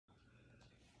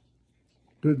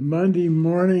Good Monday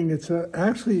morning.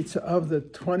 Actually it's of the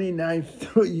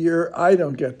 29th year. I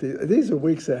don't get these are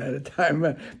weeks ahead of time,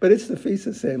 but it's the Feast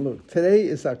of St. Luke. Today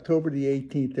is October the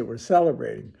 18th that we're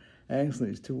celebrating.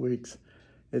 Actually, it's 2 weeks.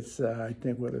 It's, I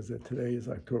think, what is it? Today is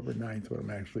October 9th when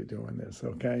I'm actually doing this,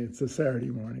 okay? It's a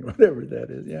Saturday morning, whatever that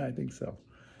is. Yeah, I think so.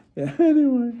 Yeah,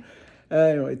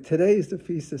 anyway, today is the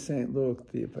Feast of St.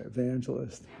 Luke, the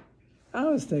evangelist. I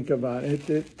was thinking about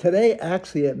it. Today,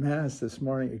 actually, at Mass this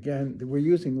morning, again, we're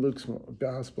using Luke's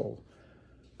Gospel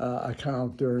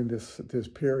account during this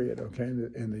period, okay,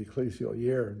 in the ecclesial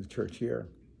year, the church year.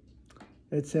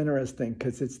 It's interesting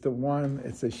because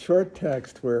it's a short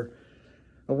text where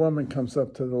a woman comes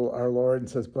up to our Lord and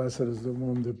says, "Blessed is the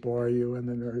womb that bore you and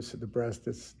the breast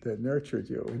that nurtured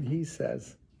you." And he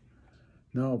says,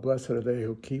 "No, blessed are they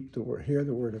who hear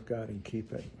the word of God and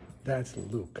keep it." That's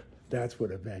Luke. That's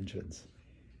what a vengeance.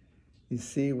 You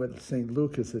see, what St.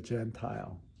 Luke is a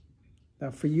Gentile.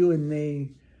 Now, for you and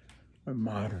me, we're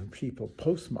modern people,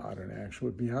 postmodern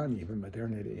actually, beyond even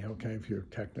modernity, okay, if you're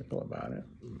technical about it.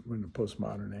 We're in a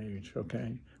postmodern age,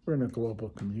 okay? We're in a global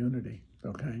community,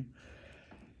 okay?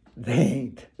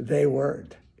 They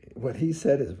weren't. What he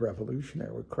said is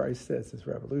revolutionary. What Christ says is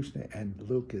revolutionary, and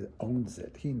Luke owns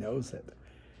it. He knows it.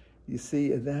 You see,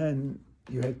 then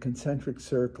you had concentric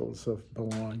circles of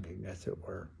belonging, as it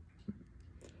were.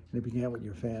 And it began with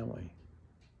your family,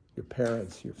 your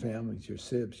parents, your families, your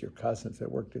sibs, your cousins. That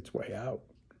worked its way out.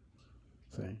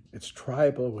 See? It's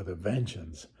tribal with a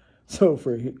vengeance. So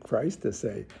for Christ to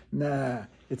say, nah,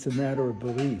 it's a matter of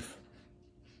belief,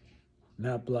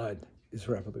 not blood, is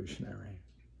revolutionary.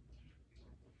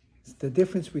 It's the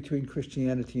difference between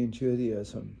Christianity and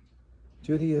Judaism.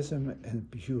 Judaism is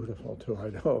beautiful too. I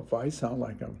know if I sound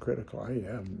like I'm critical, I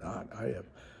am not.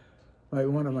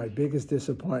 One of my biggest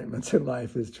disappointments in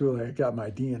life is truly I got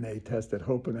my DNA tested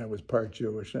hoping I was part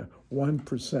Jewish.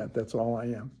 1%, that's all I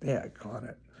am. Daggone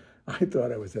it. I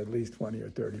thought I was at least 20 or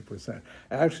 30%.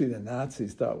 Actually, the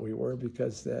Nazis thought we were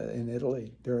because in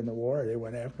Italy during the war, they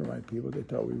went after my people. They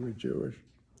thought we were Jewish.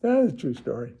 That is a true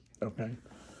story, okay?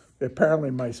 Apparently,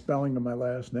 my spelling of my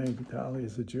last name, Vitali,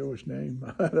 is a Jewish name.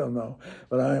 I don't know,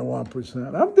 but I am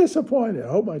 1%. I'm disappointed. I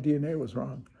hope my DNA was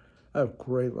wrong. I have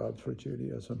great love for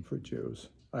Judaism, for Jews.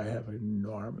 I have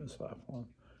enormous love for them.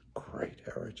 Great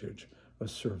heritage of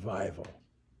survival,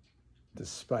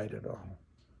 despite it all.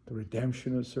 The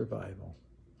redemption of survival.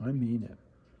 I mean it.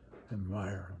 I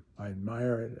admire them. I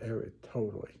admire it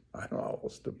totally. I don't know how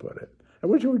else to put it. I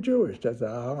wish you were Jewish. That's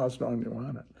how strong you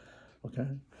want it. Okay?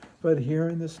 But here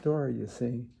in the story, you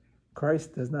see,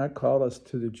 Christ does not call us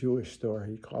to the Jewish story.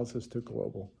 He calls us to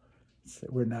global.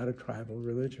 We're not a tribal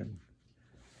religion.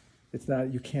 It's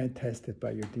not, you can't test it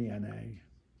by your DNA.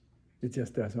 It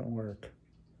just doesn't work.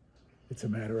 It's a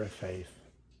matter of faith.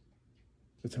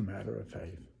 It's a matter of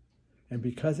faith. And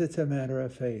because it's a matter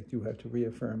of faith, you have to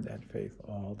reaffirm that faith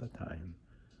all the time.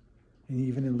 And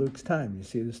even in Luke's time, you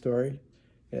see the story?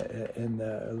 In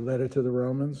the letter to the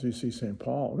Romans, you see St.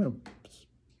 Paul.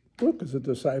 Luke is a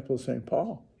disciple of St.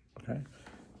 Paul, okay?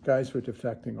 Guys were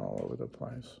defecting all over the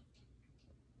place.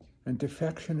 And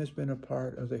defection has been a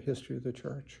part of the history of the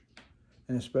church,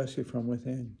 and especially from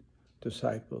within.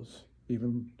 Disciples,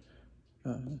 even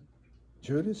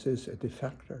Judas is a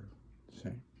defector, see?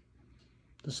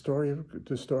 The story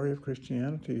of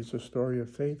Christianity is a story of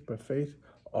faith, but faith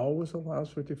always allows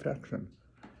for defection.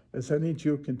 As any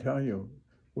Jew can tell you,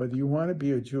 whether you want to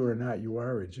be a Jew or not, you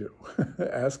are a Jew.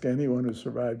 Ask anyone who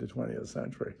survived the 20th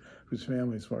century, whose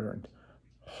families weren't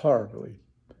horribly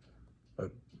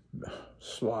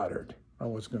slaughtered. I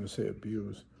was going to say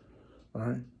abused. All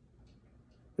right?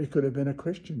 It could have been a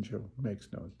Christian Jew. Makes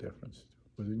no difference.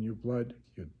 Within your blood,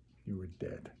 you were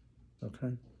dead.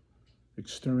 Okay?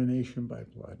 Extermination by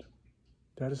blood.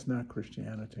 That is not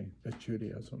Christianity. That's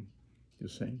Judaism. You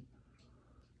see?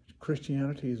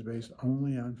 Christianity is based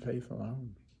only on faith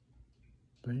alone.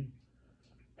 See?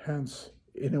 Hence,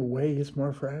 in a way, it's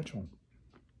more fragile.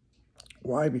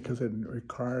 Why? Because it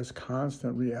requires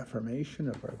constant reaffirmation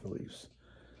of our beliefs.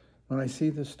 When I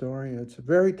see the story, it's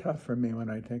very tough for me when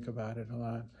I think about it a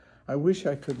lot. I wish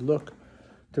I could look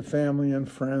to family and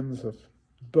friends of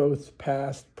both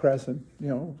past, present,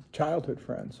 childhood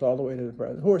friends, all the way to the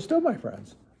present, who are still my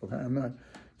friends. Okay, I'm not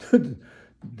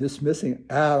dismissing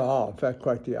at all. In fact,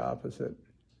 quite the opposite.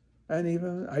 And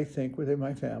even, I think, within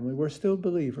my family, we're still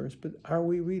believers, but are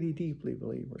we really deeply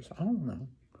believers? I don't know.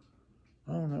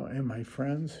 And my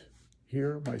friends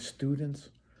here, my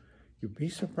students, you'd be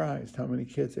surprised how many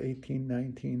kids, 18,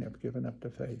 19, have given up the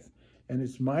faith. And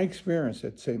it's my experience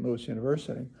at St. Louis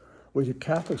University, which is a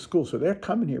Catholic school, so they're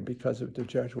coming here because of the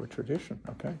Jesuit tradition,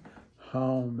 okay?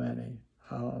 How many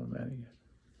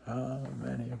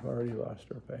Many have already lost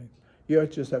their faith. You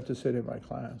just have to sit in my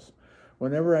class.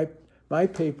 Whenever my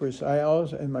papers, I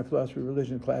always, in my philosophy of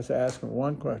religion class, I ask them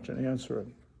one question, answer it.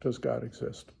 Does God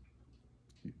exist?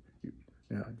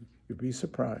 You'd be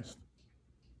surprised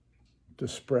the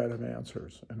spread of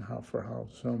answers and how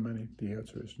so many the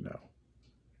answer is no.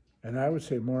 And I would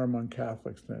say more among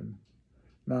Catholics than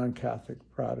non-Catholic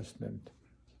Protestant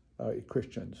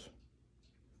Christians.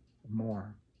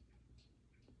 More.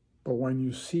 But when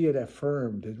you see it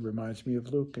affirmed, it reminds me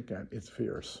of Luke again. It's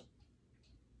fierce.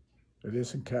 It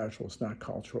isn't casual. It's not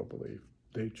cultural belief.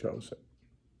 They chose it.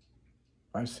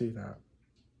 I see that.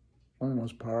 One of the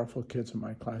most powerful kids in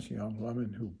my class, a young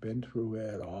woman who'd been through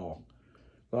it all,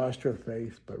 lost her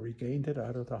faith, but regained it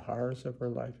out of the horrors of her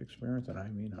life experience, and I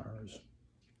mean horrors.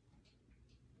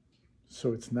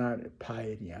 So it's not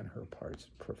piety on her part. It's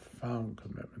a profound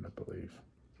commitment of belief.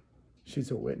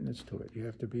 She's a witness to it. You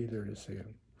have to be there to see it.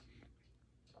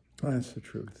 That's the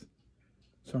truth.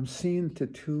 So I'm seeing the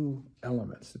two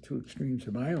elements, the two extremes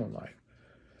in my own life.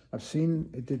 I've seen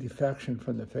the defection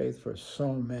from the faith for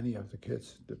so many of the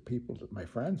kids, the people, my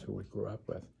friends who we grew up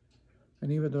with.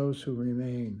 And even those who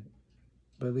remain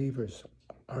believers,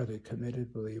 are they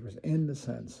committed believers in the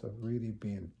sense of really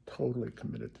being totally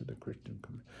committed to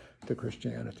to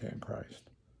Christianity and Christ?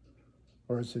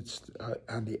 Or is it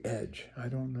on the edge? I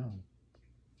don't know.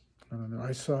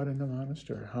 I saw it in the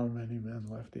monastery, how many men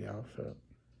left the outfit.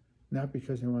 Not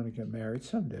because they wanted to get married,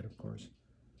 some did, of course,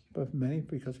 but many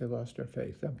because they lost their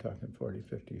faith. I'm talking 40,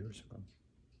 50 years ago.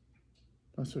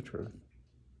 That's the truth.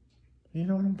 You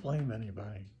don't blame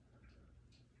anybody.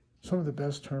 Some of the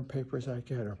best term papers I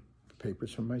get are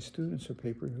papers from my students or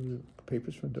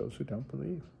papers from those who don't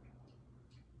believe.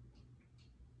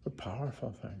 They're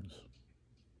powerful things.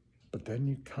 But then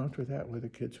you counter that with the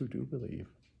kids who do believe.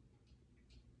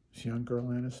 This young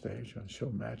girl, Anastasia,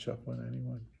 she'll match up with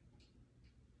anyone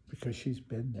because she's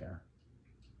been there.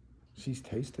 She's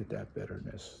tasted that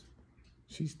bitterness.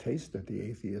 She's tasted the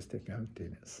atheistic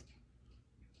emptiness.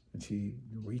 And she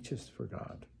reaches for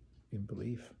God in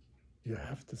belief. You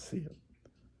have to see it.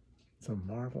 It's a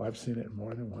marvel. I've seen it in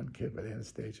more than one kid, but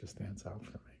Anastasia stands out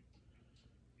for me.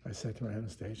 I said to her,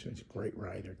 Anastasia, she's a great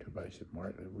writer too, but she's a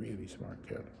really smart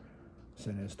kid. I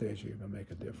said, Anastasia, you're going to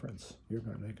make a difference. You're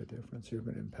going to make a difference. You're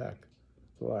going to impact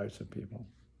the lives of people.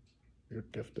 You're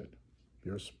gifted.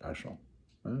 You're special.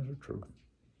 That's the truth.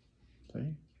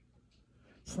 See?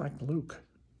 It's like Luke,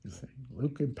 you see.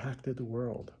 Luke impacted the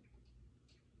world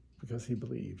because he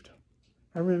believed.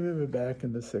 I remember back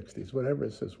in the 60s, whatever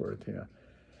this is worth here,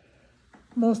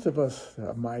 most of us,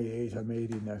 my age, I'm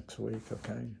 80 next week,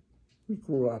 okay? We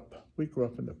grew up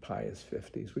in the pious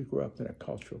 50s. We grew up in a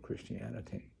cultural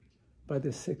Christianity. By the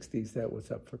 60s, that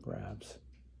was up for grabs.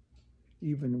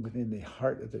 Even within the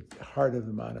heart of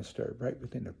the monastery, right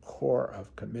within the core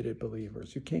of committed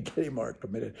believers. You can't get any more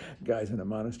committed guys in a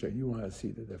monastery. You want to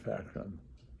see the defection.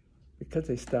 Because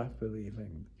they stopped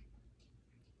believing,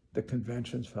 the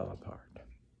conventions fell apart.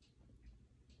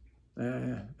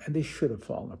 And they should have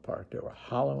fallen apart. They were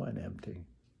hollow and empty.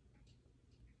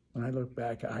 When I look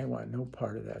back, I want no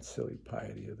part of that silly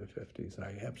piety of the 50s.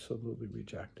 I absolutely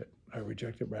reject it. I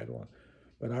reject it right along.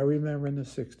 But I remember in the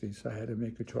 60s, I had to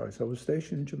make a choice. I was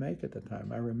stationed in Jamaica at the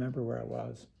time. I remember where I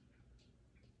was.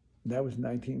 And that was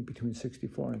between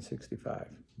 64 and 65.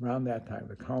 Around that time,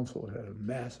 the council had a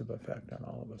massive effect on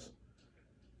all of us.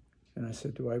 And I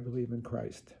said, do I believe in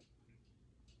Christ?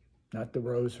 Not the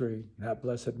rosary, not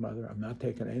Blessed Mother. I'm not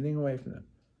taking anything away from them.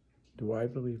 Do I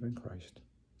believe in Christ?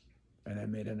 And I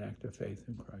made an act of faith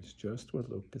in Christ, just what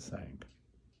Luke is saying.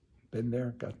 Been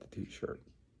there, got the t-shirt,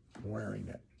 wearing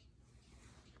it.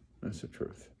 That's the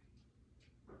truth.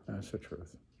 That's the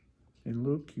truth. In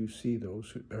Luke, you see those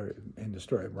who are in the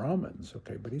story of Romans,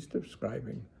 okay, but he's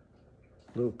describing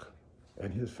Luke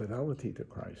and his fidelity to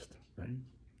Christ, right?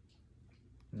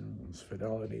 His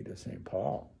fidelity to St.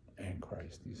 Paul and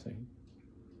Christ, you see.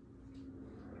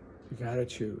 You got to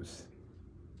choose.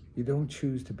 You don't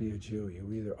choose to be a Jew.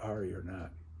 You either are or you're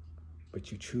not.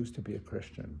 But you choose to be a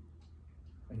Christian.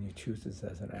 And you choose this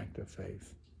as an act of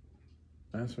faith.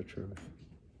 That's the truth.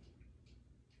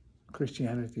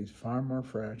 Christianity is far more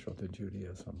fragile than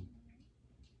Judaism.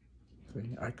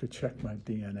 See, I could check my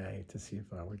DNA to see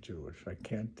if I were Jewish. I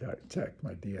can't check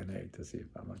my DNA to see if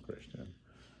I'm a Christian.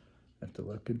 I have to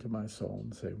look into my soul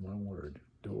and say one word.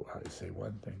 Do I say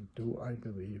one thing? Do I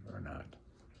believe or not?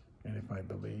 And if I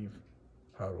believe,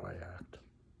 how do I act?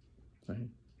 See?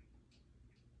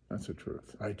 That's the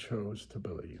truth. I chose to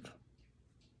believe.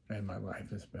 And my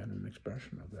life has been an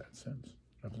expression of that since.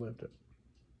 I've lived it.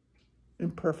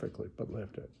 Imperfectly, but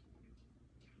lived it.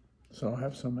 So I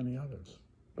have so many others.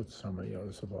 But so many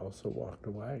others have also walked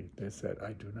away. They said,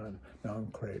 I do not, non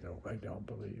credo, I don't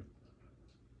believe.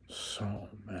 So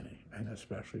many, and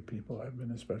especially people I've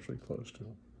been especially close to.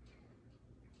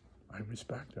 I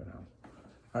respect it now.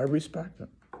 I respect it.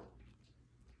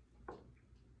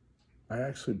 I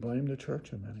actually blame the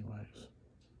church in many ways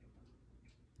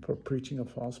for preaching a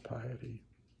false piety.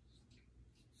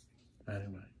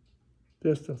 Anyway,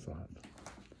 just a thought.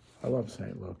 I love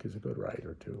St. Luke. He's a good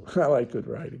writer, too. I like good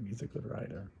writing. He's a good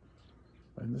writer.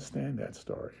 I understand that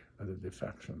story of the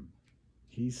defection.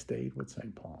 He stayed with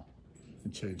St. Paul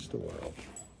and changed the world.